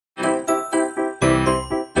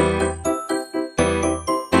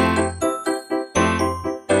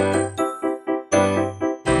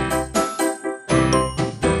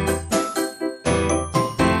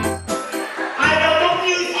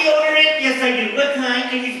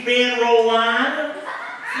and roll on.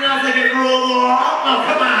 Smells like it rolled off. Oh,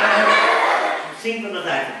 come on. Sing from the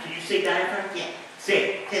diaphragm. Can you say diaphragm? Yeah. Say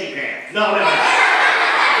it. Teddy Graham. No.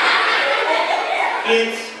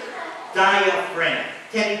 It's diaphragm.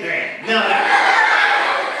 Teddy Graham. No.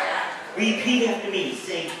 Repeat after me.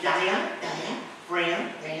 Say diaphragm.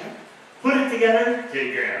 Put it together.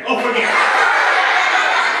 Teddy Graham. Oh, forget it.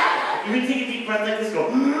 You can take a deep breath like this. Go.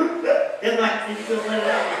 Then like you go let it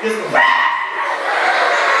out like this. Go.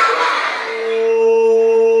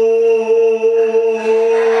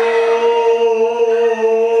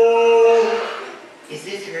 Is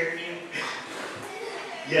this hurting you?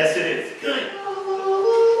 Yes, it is. Good.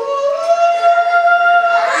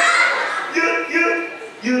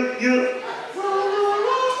 You.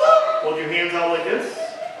 Hold your hands out like this.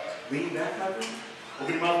 Lean back out.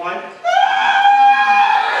 Open your mouth wide.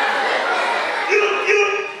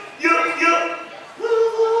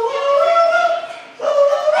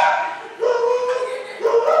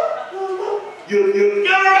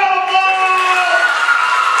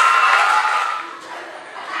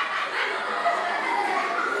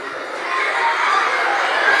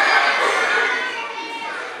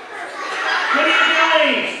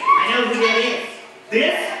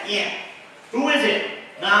 This? Yeah. Who is it?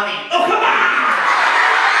 Not me. Oh, come on!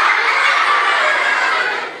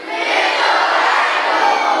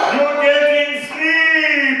 You're getting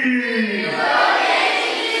sleepy.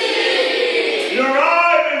 Your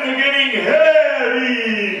eyes are getting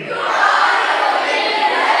heavy.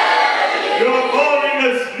 You're falling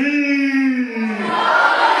asleep.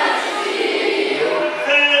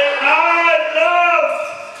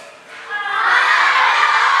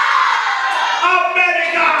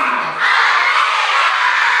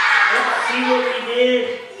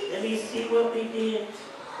 Let me see what we did.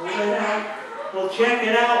 Pull it out. Well, check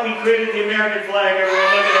it out. We created the American flag,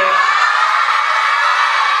 everyone. Look at that.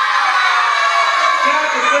 Got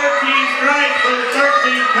the 13 stripes for the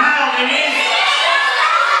 13 colonies.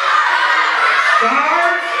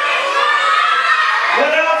 Stars?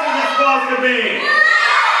 What else is it supposed to be?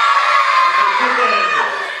 Put that in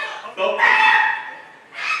there. Go.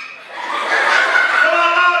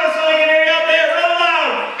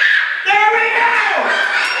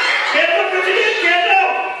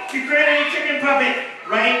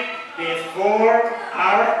 Right before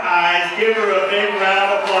our eyes. Give her a big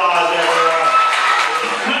round of applause, everyone.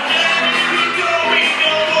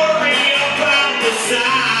 Don't worry about the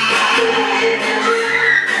size.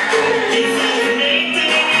 It's the main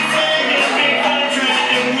thing you say is people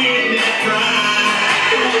trying to win that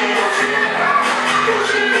prize.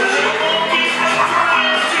 So won't keep on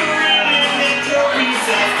trying to really let your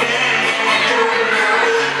piece of cake.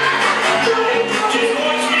 Just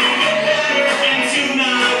watch me get better and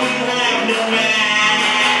tonight we'll have no match.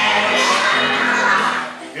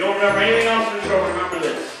 If you don't remember anything else in the show, remember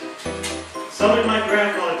this. Something my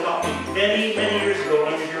grandfather taught me many, many years ago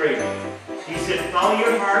when I was your age. He said, follow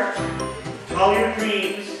your heart, follow your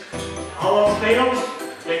dreams. All else fails,